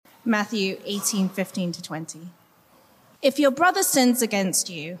Matthew 18:15-20. If your brother sins against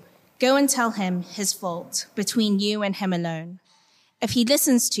you, go and tell him his fault between you and him alone. If he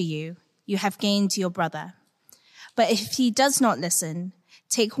listens to you, you have gained your brother. But if he does not listen,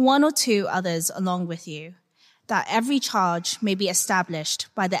 take one or two others along with you, that every charge may be established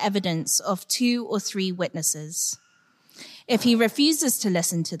by the evidence of 2 or 3 witnesses. If he refuses to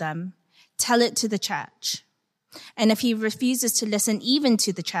listen to them, tell it to the church. And if he refuses to listen even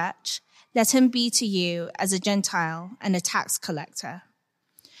to the church, let him be to you as a Gentile and a tax collector.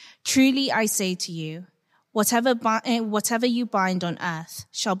 Truly I say to you, whatever you bind on earth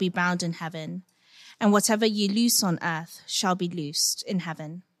shall be bound in heaven, and whatever you loose on earth shall be loosed in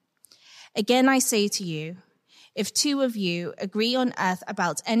heaven. Again I say to you, if 2 of you agree on earth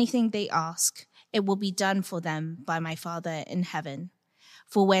about anything they ask, it will be done for them by my Father in heaven.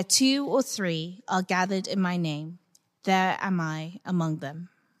 For where 2 or 3 are gathered in my name, there am I among them.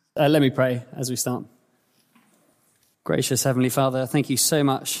 Let me pray as we start. Gracious Heavenly Father, thank you so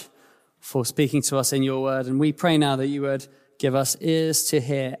much for speaking to us in your word. And we pray now that you would give us ears to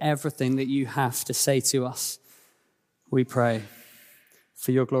hear everything that you have to say to us. We pray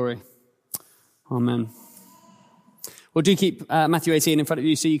for your glory. Amen. Well, do keep Matthew 18 in front of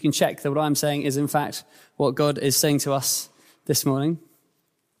you so you can check that what I'm saying is in fact what God is saying to us this morning.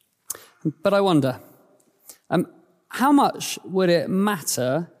 But I wonder, how much would it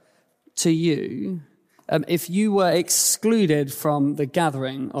matter to you if you were excluded from the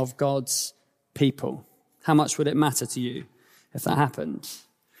gathering of God's people? How much would it matter to you if that happened?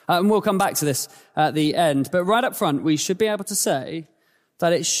 And we'll come back to this at the end. But right up front, we should be able to say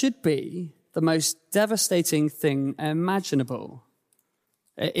that it should be the most devastating thing imaginable.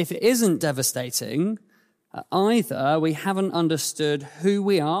 If it isn't devastating, either we haven't understood who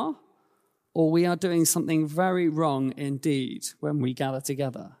we are, or we are doing something very wrong indeed when we gather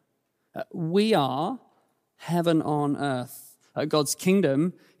together. We are heaven on earth. God's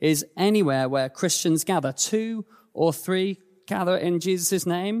kingdom is anywhere where Christians gather. 2 or 3 gather in Jesus'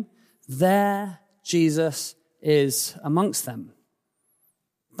 name. There Jesus is amongst them.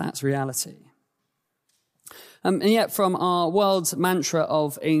 That's reality. And yet from our world's mantra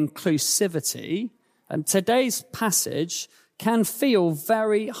of inclusivity, today's passage can feel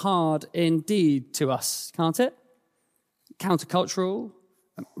very hard indeed to us, can't it? Countercultural,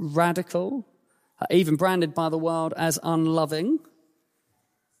 radical, even branded by the world as unloving.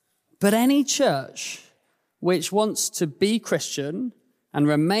 But any church which wants to be Christian and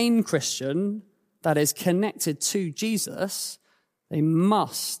remain Christian, that is connected to Jesus, they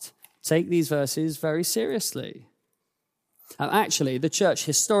must take these verses very seriously. Actually, the church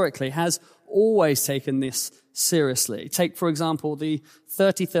historically has always taken this seriously. Take, for example, the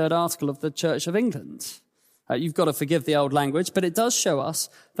 33rd article of the Church of England. You've got to forgive the old language, but it does show us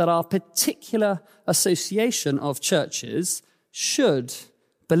that our particular association of churches should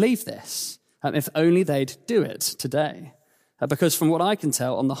believe this, if only they'd do it today. Because from what I can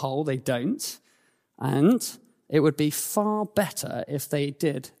tell, on the whole, they don't. And it would be far better if they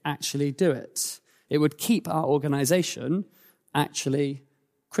did actually do it. It would keep our organization actually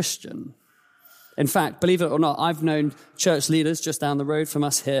Christian. In fact, believe it or not, I've known church leaders just down the road from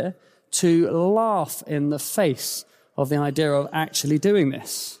us here to laugh in the face of the idea of actually doing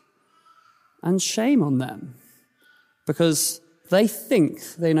this. And shame on them, because they think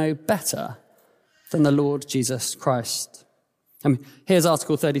they know better than the Lord Jesus Christ. Here's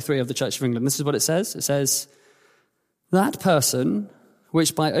Article 33 of the Church of England. This is what it says. It says, that person,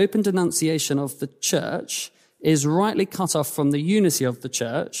 which by open denunciation of the church is rightly cut off from the unity of the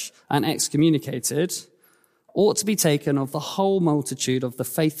church and excommunicated, ought to be taken of the whole multitude of the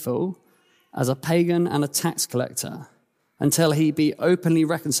faithful as a pagan and a tax collector, until he be openly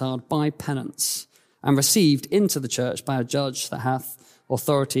reconciled by penance and received into the church by a judge that hath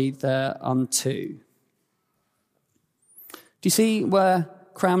authority thereunto. Do you see where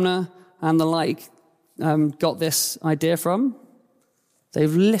Cranmer and the like got this idea from?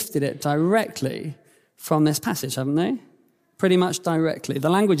 They've lifted it directly from this passage, haven't they? Pretty much directly. The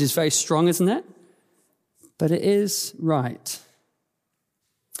language is very strong, isn't it? But it is right.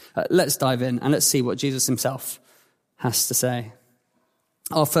 Let's dive in and let's see what Jesus himself has to say.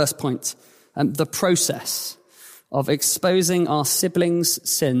 Our first point, the process of exposing our siblings'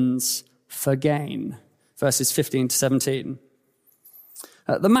 sins for gain. Verses 15 to 17.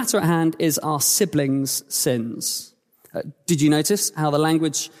 The matter at hand is our siblings' sins. Did you notice how the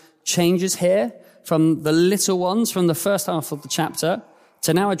language changes here from the little ones from the first half of the chapter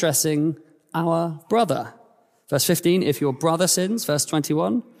to now addressing our brother? Verse 15, if your brother sins. Verse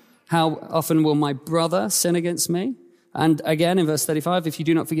 21, how often will my brother sin against me? And again, in verse 35, if you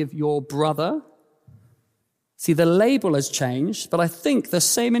do not forgive your brother. See, the label has changed, but I think the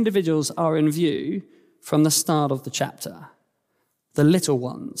same individuals are in view from the start of the chapter. The little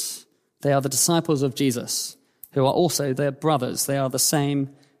ones, they are the disciples of Jesus, who are also their brothers. They are the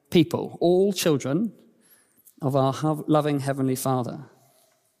same people, all children of our loving Heavenly Father.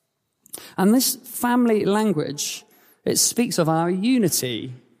 And this family language, it speaks of our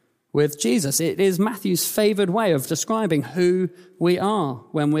unity with Jesus. It is Matthew's favored way of describing who we are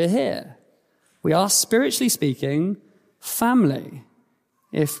when we're here. We are, spiritually speaking, family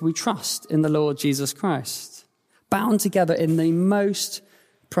if we trust in the Lord Jesus Christ, bound together in the most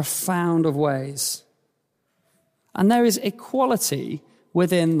profound of ways. And there is equality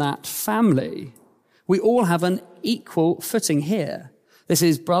within that family. We all have an equal footing here. This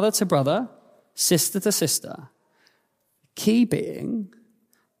is brother to brother, sister to sister. Key being,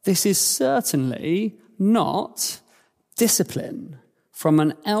 this is certainly not discipline from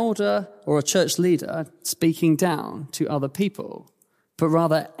an elder or a church leader speaking down to other people, but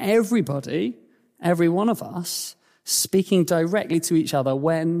rather everybody, every one of us, speaking directly to each other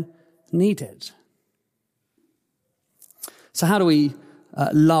when needed. So how do we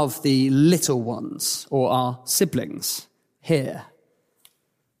love the little ones or our siblings here?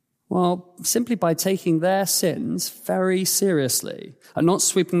 Well, simply by taking their sins very seriously and not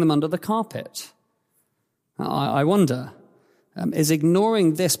sweeping them under the carpet. I wonder, is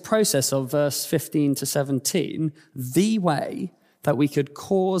ignoring this process of verse 15 to 17 the way that we could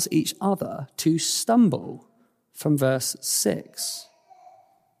cause each other to stumble from verse 6?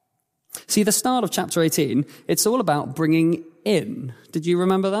 See, the start of chapter 18, it's all about bringing in. Did you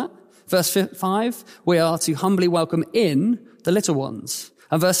remember that? Verse 5, we are to humbly welcome in the little ones.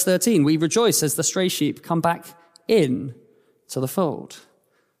 And verse 13, we rejoice as the stray sheep come back in to the fold.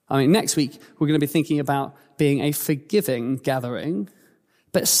 I mean, next week, we're going to be thinking about being a forgiving gathering.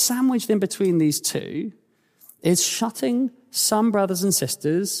 But sandwiched in between these two is shutting some brothers and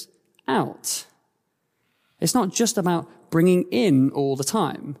sisters out. It's not just about bringing in all the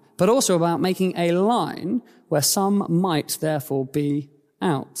time, but also about making a line where some might therefore be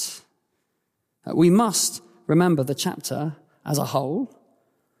out. We must remember the chapter as a whole,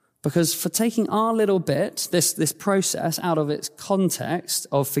 because for taking our little bit, this process out of its context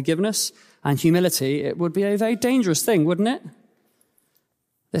of forgiveness and humility, it would be a very dangerous thing, wouldn't it?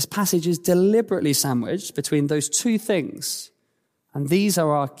 This passage is deliberately sandwiched between those two things, and these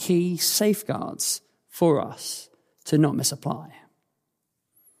are our key safeguards for us to not misapply.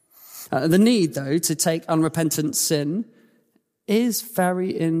 The need, though, to take unrepentant sin is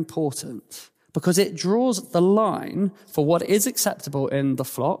very important because it draws the line for what is acceptable in the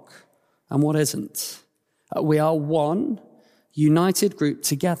flock and what isn't. We are one united group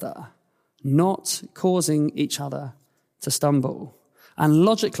together, not causing each other to stumble. And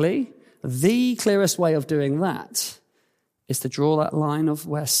logically, the clearest way of doing that is to draw that line of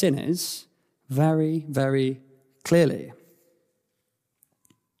where sin is very, very clearly.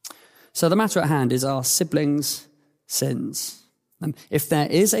 So the matter at hand is our siblings' sins. If there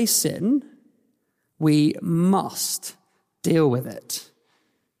is a sin, we must deal with it.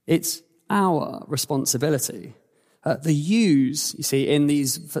 It's our responsibility. The yous, you see, in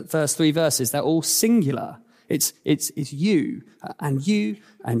these first three verses, they're all singular. It's you, and you,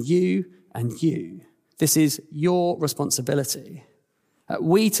 and you, and you. This is your responsibility.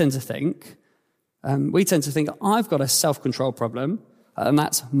 We tend to think I've got a self-control problem, and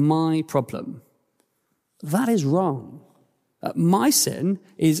that's my problem. That is wrong. My sin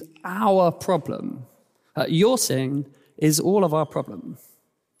is our problem. Your sin is all of our problem.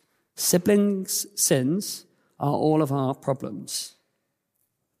 Siblings' sins are all of our problems.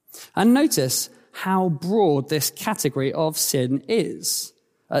 And notice how broad this category of sin is.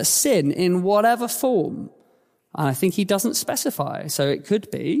 Sin in whatever form. And I think he doesn't specify. So it could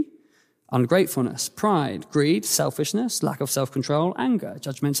be ungratefulness, pride, greed, selfishness, lack of self-control, anger,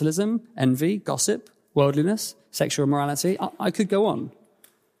 judgmentalism, envy, gossip, worldliness, sexual immorality. I could go on.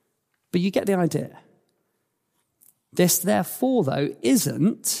 But you get the idea. This, therefore, though,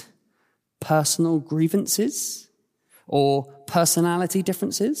 isn't personal grievances or personality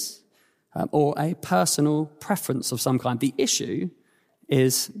differences or a personal preference of some kind. The issue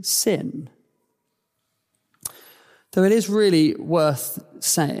is sin. Though it is really worth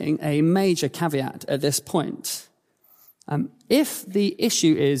saying a major caveat at this point. If the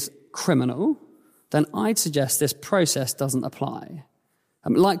issue is criminal, then I'd suggest this process doesn't apply.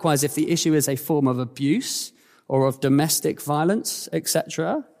 Likewise, if the issue is a form of abuse or of domestic violence,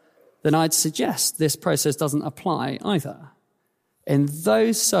 etc., then I'd suggest this process doesn't apply either. In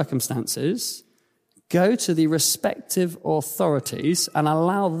those circumstances, Go to the respective authorities and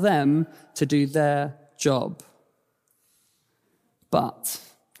allow them to do their job. But,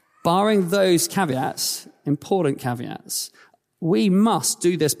 barring those caveats, important caveats, we must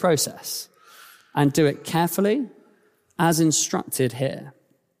do this process and do it carefully as instructed here.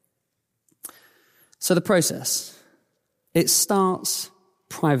 So the process, it starts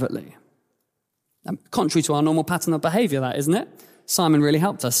privately. Contrary to our normal pattern of behavior, that, isn't it? Simon really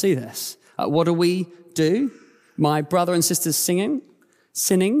helped us see this. What do we do? My brother and sisters sinning.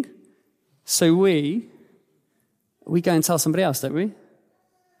 So we go and tell somebody else, don't we?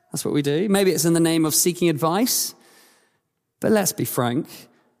 That's what we do. Maybe it's in the name of seeking advice. But let's be frank.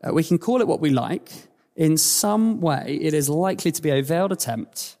 We can call it what we like. In some way, it is likely to be a veiled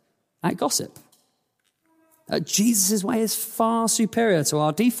attempt at gossip. Jesus' way is far superior to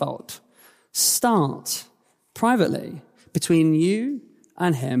our default. Start privately between you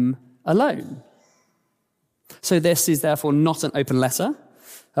and him alone. So this is therefore not an open letter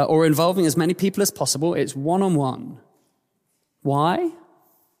or involving as many people as possible. It's one-on-one. Why?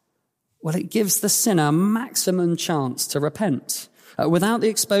 Well, it gives the sinner maximum chance to repent without the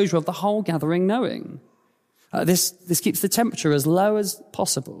exposure of the whole gathering knowing. This keeps the temperature as low as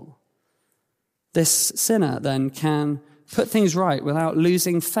possible. This sinner then can put things right without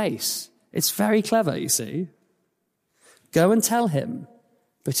losing face. It's very clever, you see. Go and tell him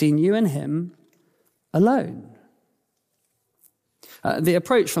between you and him alone. The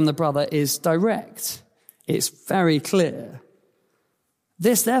approach from the brother is direct. It's very clear.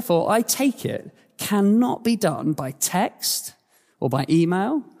 This, therefore, I take it, cannot be done by text or by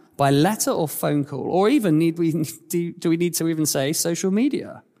email, by letter or phone call, or even do we need to even say social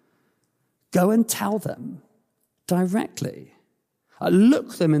media? Go and tell them directly.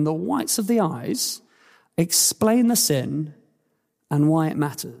 Look them in the whites of the eyes, explain the sin and why it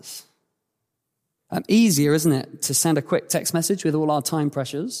matters. Easier, isn't it, to send a quick text message with all our time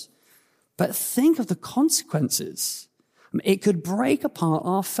pressures? But think of the consequences. It could break apart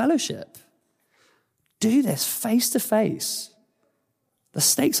our fellowship. Do this face to face. The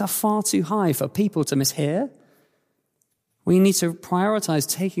stakes are far too high for people to mishear. We need to prioritize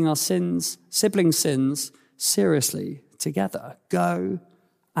taking our sins, sibling sins, seriously together. Go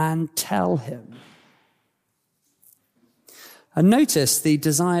and tell him. And notice the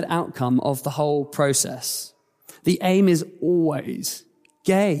desired outcome of the whole process. The aim is always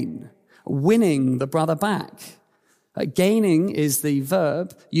gain, winning the brother back. Gaining is the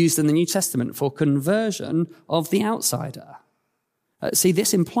verb used in the New Testament for conversion of the outsider. See,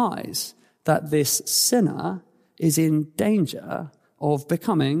 this implies that this sinner is in danger of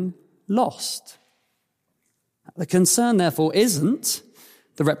becoming lost. The concern, therefore, isn't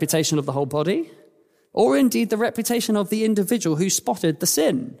the reputation of the whole body, or indeed the reputation of the individual who spotted the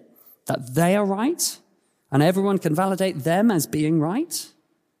sin, that they are right and everyone can validate them as being right.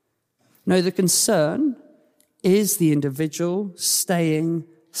 No, the concern is the individual staying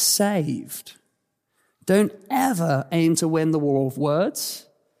saved. Don't ever aim to win the war of words.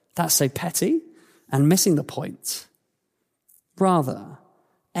 That's so petty and missing the point. Rather,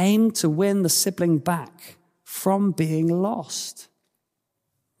 aim to win the sibling back from being lost.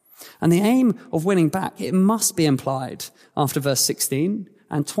 And the aim of winning back, it must be implied after verse 16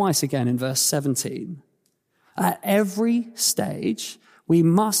 and twice again in verse 17. At every stage, we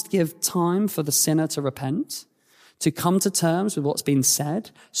must give time for the sinner to repent, to come to terms with what's been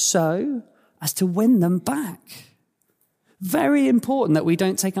said, so as to win them back. Very important that we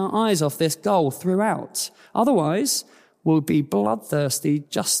don't take our eyes off this goal throughout. Otherwise, we'll be bloodthirsty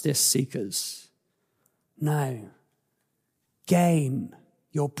justice seekers. No. Gain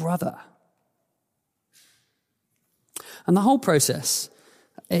your brother. And the whole process,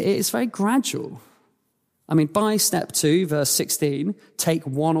 it's very gradual. I mean, by step 2, verse 16, take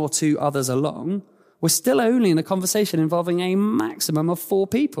one or two others along, we're still only in a conversation involving a maximum of 4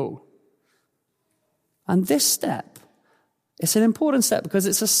 people. And this step, it's an important step because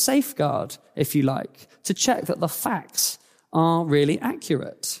it's a safeguard, if you like, to check that the facts are really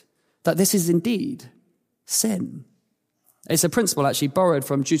accurate, that this is indeed sin. It's a principle actually borrowed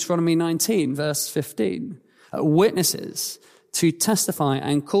from Deuteronomy 19, verse 15. Witnesses to testify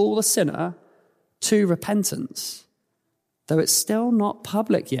and call the sinner to repentance, though it's still not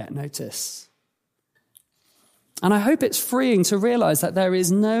public yet, notice. And I hope it's freeing to realize that there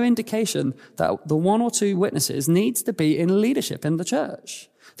is no indication that the 1 or 2 witnesses needs to be in leadership in the church.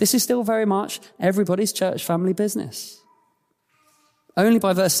 This is still very much everybody's church family business. Only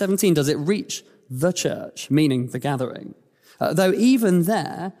by verse 17 does it reach the church, meaning the gathering. Though even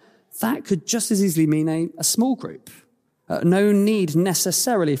there, that could just as easily mean a small group. No need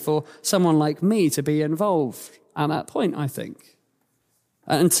necessarily for someone like me to be involved at that point, I think.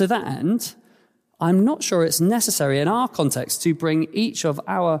 And to that end, I'm not sure it's necessary in our context to bring each of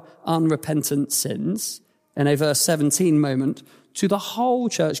our unrepentant sins in a verse 17 moment to the whole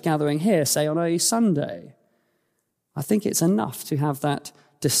church gathering here, say on a Sunday. I think it's enough to have that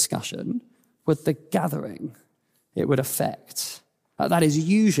discussion with the gathering it would affect. That is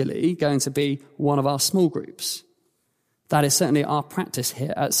usually going to be one of our small groups. That is certainly our practice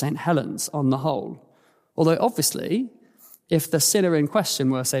here at St. Helens on the whole. Although obviously, if the sinner in question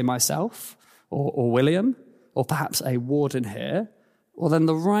were, say, myself or William, or perhaps a warden here, well, then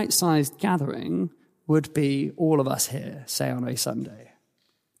the right-sized gathering would be all of us here, say on a Sunday.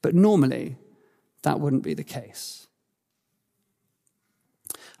 But normally, that wouldn't be the case.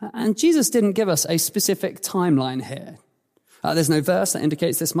 And Jesus didn't give us a specific timeline here. There's no verse that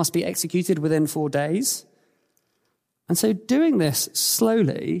indicates this must be executed within 4 days. And so doing this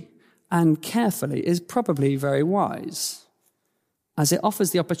slowly and carefully is probably very wise, as it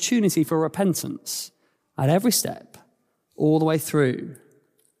offers the opportunity for repentance at every step, all the way through.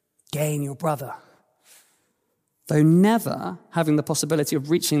 Gain your brother. Though never having the possibility of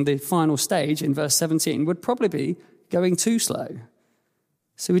reaching the final stage in verse 17 would probably be going too slow.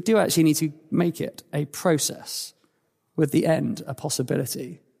 So we do actually need to make it a process with the end a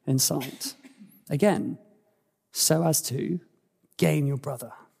possibility in sight. Again, so as to gain your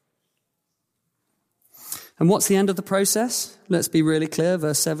brother. And what's the end of the process? Let's be really clear,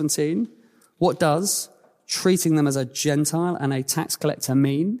 verse 17. What does treating them as a Gentile and a tax collector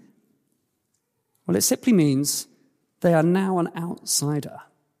mean? Well, it simply means they are now an outsider.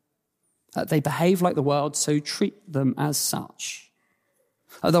 They behave like the world, so treat them as such.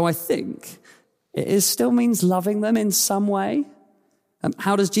 Although I think it still means loving them in some way.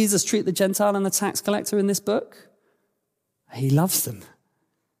 How does Jesus treat the Gentile and the tax collector in this book? He loves them.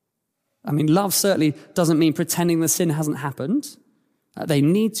 I mean, love certainly doesn't mean pretending the sin hasn't happened. They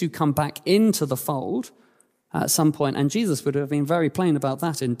need to come back into the fold at some point, and Jesus would have been very plain about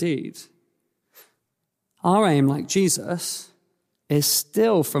that indeed. Our aim, like Jesus, is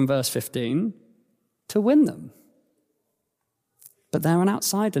still, from verse 15, to win them. But they're an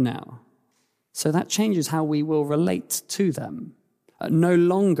outsider now, so that changes how we will relate to them. No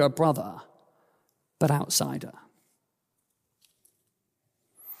longer brother, but outsider.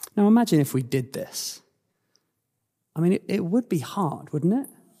 Now imagine if we did this. I mean, it would be hard, wouldn't it?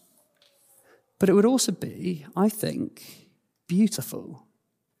 But it would also be, I think, beautiful.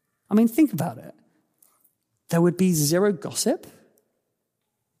 I mean, think about it. There would be zero gossip.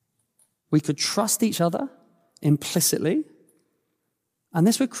 We could trust each other implicitly. And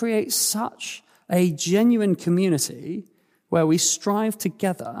this would create such a genuine community where we strive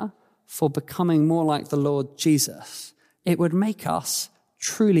together for becoming more like the Lord Jesus. It would make us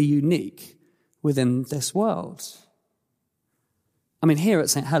truly unique within this world. I mean, here at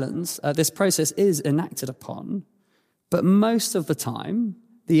St. Helens, this process is enacted upon, but most of the time,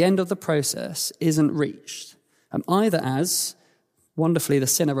 the end of the process isn't reached, either as, wonderfully, the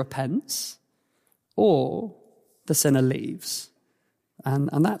sinner repents, or the sinner leaves. And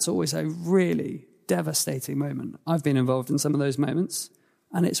that's always a really devastating moment. I've been involved in some of those moments,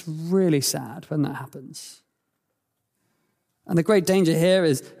 and it's really sad when that happens. And the great danger here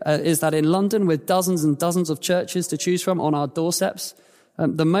is that in London, with dozens and dozens of churches to choose from on our doorsteps,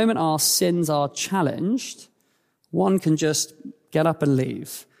 the moment our sins are challenged, one can just get up and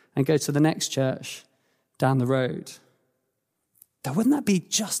leave and go to the next church down the road. Now, wouldn't that be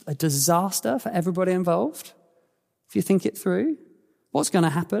just a disaster for everybody involved? If you think it through, what's going to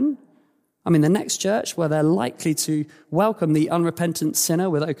happen? I mean, the next church where they're likely to welcome the unrepentant sinner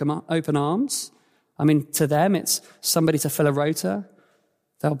with open arms. I mean, to them, it's somebody to fill a rota.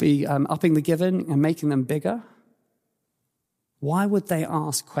 They'll be upping the giving and making them bigger. Why would they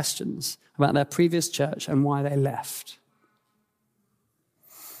ask questions about their previous church and why they left?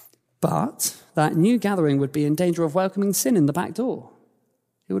 But that new gathering would be in danger of welcoming sin in the back door.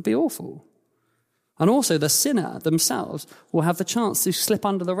 It would be awful. And also the sinner themselves will have the chance to slip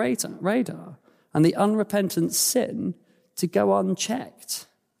under the radar and the unrepentant sin to go unchecked.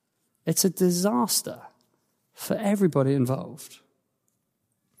 It's a disaster for everybody involved.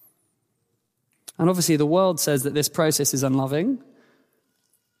 And obviously the world says that this process is unloving.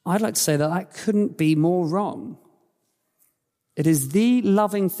 I'd like to say that couldn't be more wrong. It is the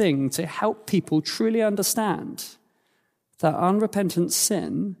loving thing to help people truly understand that unrepentant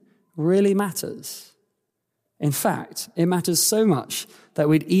sin really matters. In fact, it matters so much that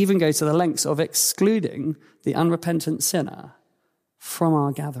we'd even go to the lengths of excluding the unrepentant sinner from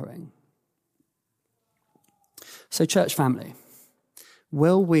our gathering. So church family,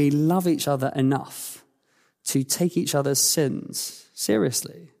 will we love each other enough to take each other's sins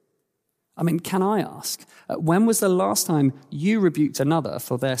seriously? I mean, can I ask, when was the last time you rebuked another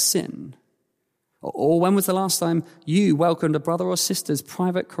for their sin? Or when was the last time you welcomed a brother or sister's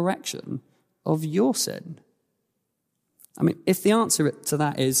private correction of your sin? I mean, if the answer to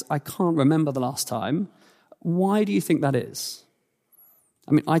that is, I can't remember the last time, why do you think that is?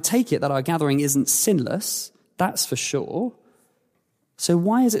 I mean, I take it that our gathering isn't sinless, that's for sure. So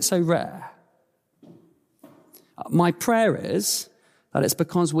why is it so rare? My prayer is that it's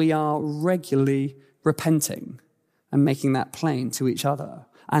because we are regularly repenting and making that plain to each other,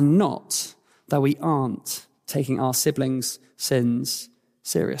 and not that we aren't taking our siblings' sins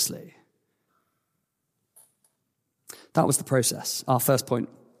seriously. That was the process, our first point,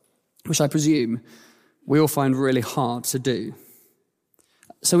 which I presume we all find really hard to do.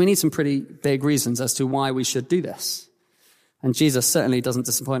 So we need some pretty big reasons as to why we should do this. And Jesus certainly doesn't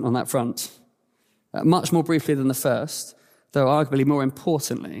disappoint on that front. Much more briefly than the first, though arguably more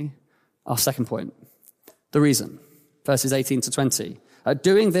importantly, our second point, the reason, verses 18 to 20.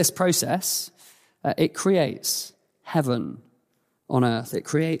 Doing this process, it creates heaven on earth. It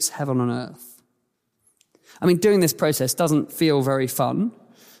creates heaven on earth. I mean, doing this process doesn't feel very fun,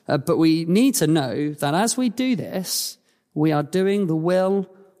 but we need to know that as we do this, we are doing the will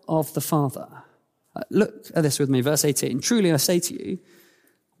of the Father. Look at this with me, verse 18. Truly I say to you,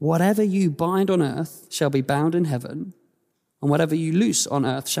 whatever you bind on earth shall be bound in heaven, and whatever you loose on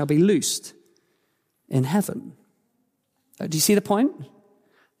earth shall be loosed in heaven. Do you see the point?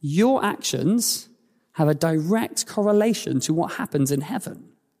 Your actions have a direct correlation to what happens in heaven.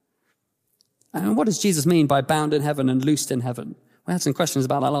 And what does Jesus mean by bound in heaven and loosed in heaven? We had some questions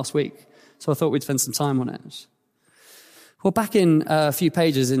about that last week, so I thought we'd spend some time on it. Well, back in a few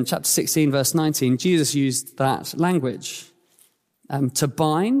pages in chapter 16, verse 19, Jesus used that language. To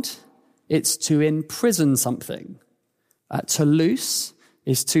bind, it's to imprison something. To loose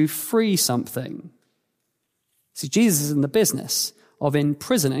is to free something. See, Jesus is in the business of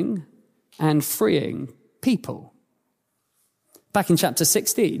imprisoning and freeing people. Back in chapter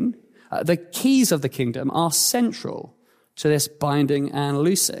 16, the keys of the kingdom are central to this binding and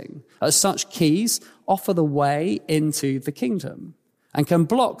loosing. As such, keys offer the way into the kingdom and can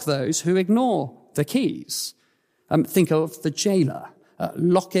block those who ignore the keys. Think of the jailer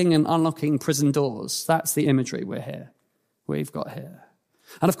locking and unlocking prison doors. That's the imagery we've got here.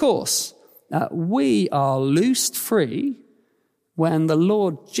 And of course, we are loosed free when the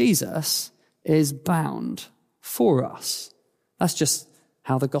Lord Jesus is bound for us. That's just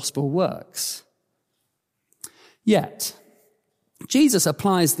how the gospel works. Yet, Jesus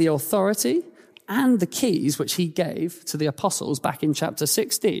applies the authority and the keys which he gave to the apostles back in chapter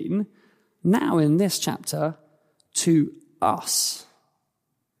 16, now in this chapter, to us.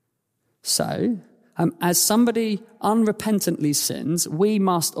 So, as somebody unrepentantly sins, we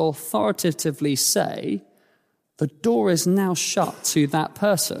must authoritatively say, the door is now shut to that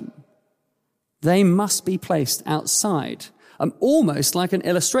person. They must be placed outside. Almost like an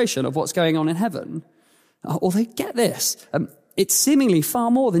illustration of what's going on in heaven. Although, get this, it's seemingly far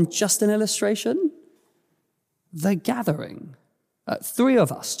more than just an illustration. The gathering. Just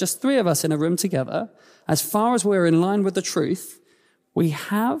three of us in a room together, as far as we're in line with the truth, we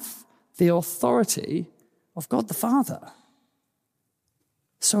have the authority of God the Father.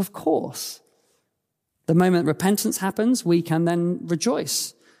 So, of course, the moment repentance happens, we can then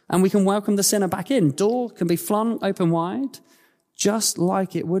rejoice and we can welcome the sinner back in. Door can be flung open wide, just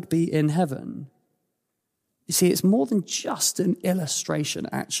like it would be in heaven. You see, it's more than just an illustration,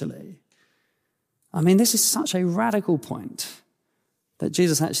 actually. I mean, this is such a radical point that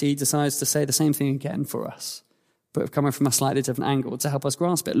Jesus actually decides to say the same thing again for us, but coming from a slightly different angle to help us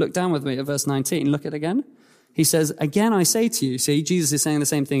grasp it. Look down with me at verse 19. Look at it again. He says, again I say to you, see, Jesus is saying the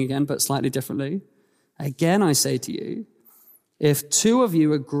same thing again, but slightly differently. Again I say to you, if two of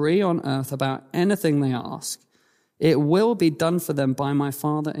you agree on earth about anything they ask, it will be done for them by my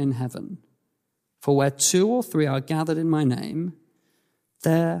Father in heaven. For where two or three are gathered in my name,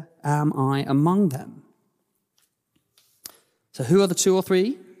 there am I among them. So who are the two or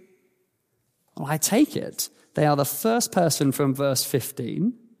three? Well, I take it they are the first person from verse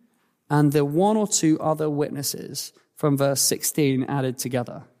 15 and the one or two other witnesses from verse 16 added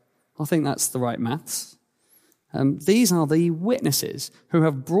together. I think that's the right maths. These are the witnesses who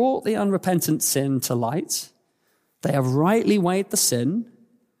have brought the unrepentant sin to light. They have rightly weighed the sin,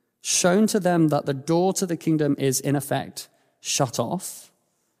 shown to them that the door to the kingdom is in effect shut off,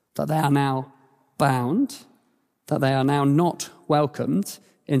 that they are now bound, that they are now not welcomed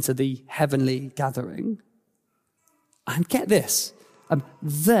into the heavenly gathering. And get this,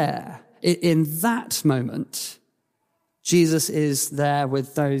 there, in that moment, Jesus is there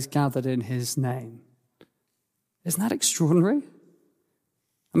with those gathered in his name. Isn't that extraordinary?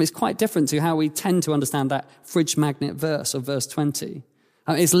 I mean, it's quite different to how we tend to understand that fridge magnet verse of verse 20.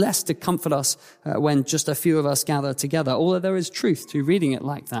 It's less to comfort us when just a few of us gather together, although there is truth to reading it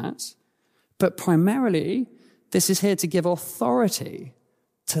like that. But primarily, this is here to give authority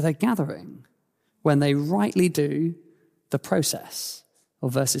to the gathering when they rightly do the process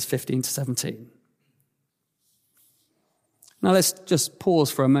of verses 15 to 17. Now let's just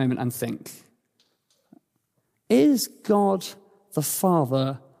pause for a moment and think. Is God the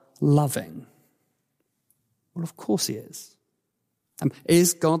Father loving? Well, of course he is.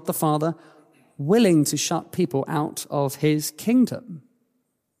 Is God the Father willing to shut people out of his kingdom?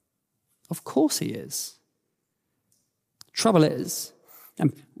 Of course he is. Trouble is,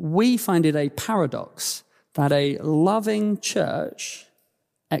 we find it a paradox that a loving church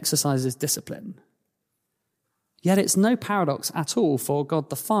exercises discipline. Yet it's no paradox at all for God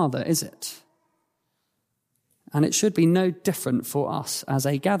the Father, is it? And it should be no different for us as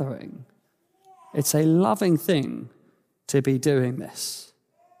a gathering. It's a loving thing to be doing this.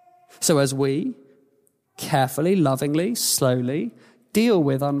 So as we carefully, lovingly, slowly deal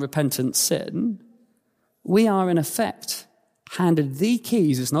with unrepentant sin, we are in effect handed the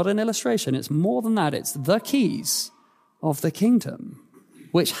keys. It's not an illustration, it's more than that. It's the keys of the kingdom,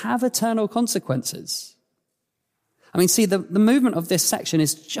 which have eternal consequences. I mean, see, the movement of this section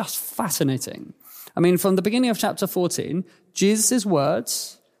is just fascinating. I mean, from the beginning of chapter 14, Jesus'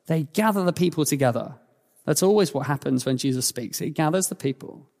 words, they gather the people together. That's always what happens when Jesus speaks. He gathers the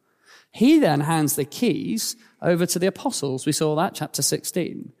people. He then hands the keys over to the apostles. We saw that, chapter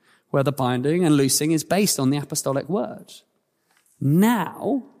 16, where the binding and loosing is based on the apostolic word.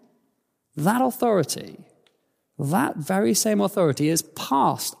 Now, that authority, that very same authority is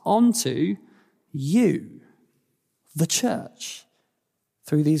passed on to you, the church,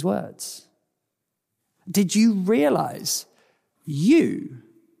 through these words. Did you realize you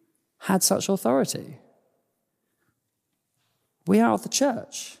had such authority? We are the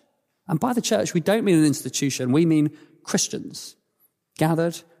church. And by the church, we don't mean an institution. We mean Christians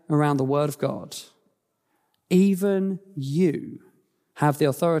gathered around the word of God. Even you have the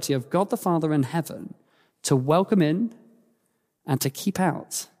authority of God the Father in heaven to welcome in and to keep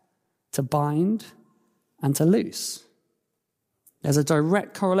out, to bind and to loose. There's a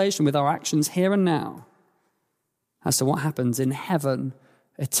direct correlation with our actions here and now as to what happens in heaven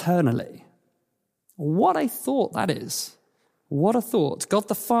eternally. What a thought that is. What a thought. God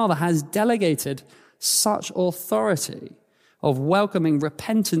the Father has delegated such authority of welcoming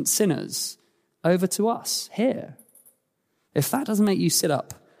repentant sinners over to us here. If that doesn't make you sit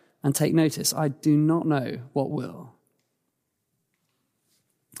up and take notice, I do not know what will.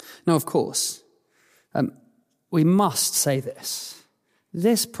 Now, of course, we must say this.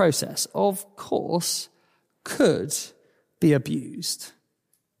 This process, of course, could be abused.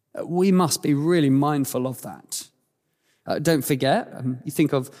 We must be really mindful of that. Don't forget, you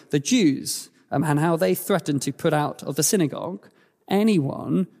think of the Jews and how they threatened to put out of the synagogue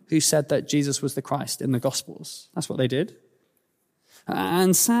anyone who said that Jesus was the Christ in the Gospels. That's what they did.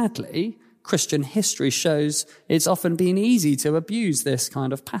 And sadly, Christian history shows it's often been easy to abuse this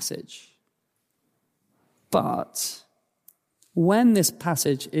kind of passage. But when this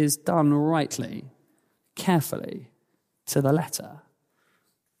passage is done rightly, carefully, to the letter,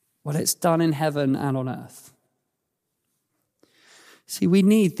 well, it's done in heaven and on earth. See, we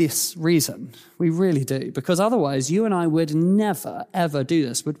need this reason. We really do. Because otherwise, you and I would never, ever do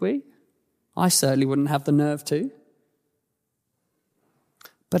this, would we? I certainly wouldn't have the nerve to.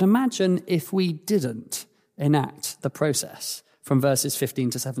 But imagine if we didn't enact the process from verses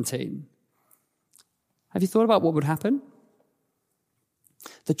 15 to 17. Have you thought about what would happen?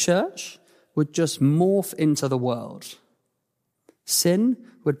 The church would just morph into the world. Sin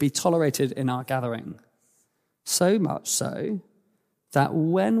would be tolerated in our gathering. So much so that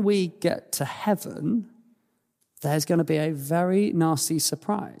when we get to heaven, there's going to be a very nasty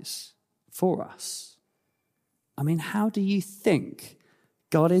surprise for us. I mean, how do you think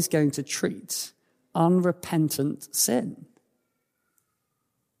God is going to treat unrepentant sin?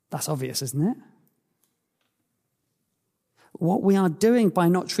 That's obvious, isn't it? What we are doing by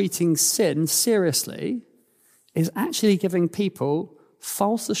not treating sin seriously is actually giving people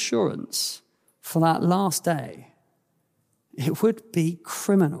false assurance for that last day. It would be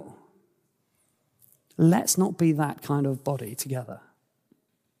criminal. Let's not be that kind of body together.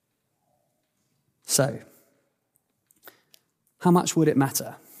 So, how much would it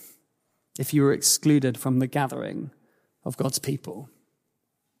matter if you were excluded from the gathering of God's people.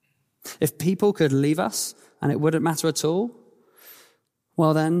 If people could leave us and it wouldn't matter at all,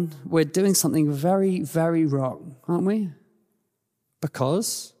 well then we're doing something very, very wrong, aren't we?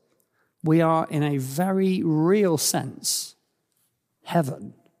 Because we are, in a very real sense,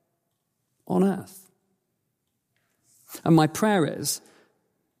 heaven on earth. And my prayer is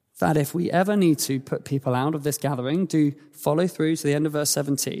that if we ever need to put people out of this gathering, do follow through to the end of verse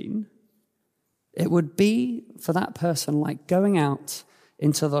 17, it would be for that person like going out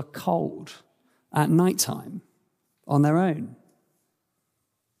into the cold at nighttime on their own,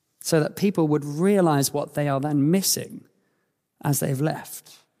 so that people would realize what they are then missing as they've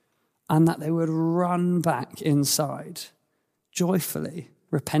left, and that they would run back inside, joyfully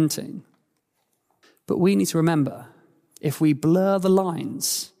repenting. But we need to remember, if we blur the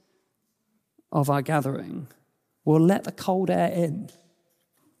lines of our gathering, we'll let the cold air in.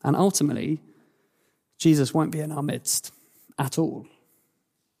 And ultimately, Jesus won't be in our midst at all.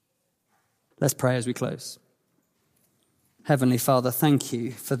 Let's pray as we close. Heavenly Father, thank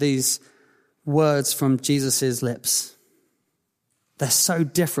you for these words from Jesus' lips. They're so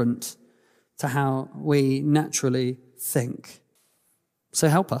different to how we naturally think. So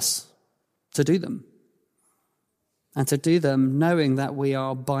help us to do them. And to do them knowing that we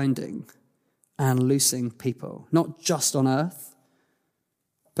are binding and loosing people, not just on earth,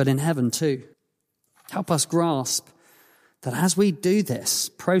 but in heaven too. Help us grasp that as we do this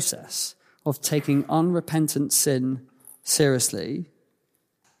process of taking unrepentant sin seriously,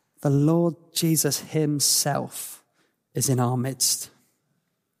 the Lord Jesus himself is in our midst.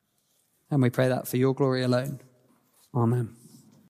 And we pray that for your glory alone. Amen.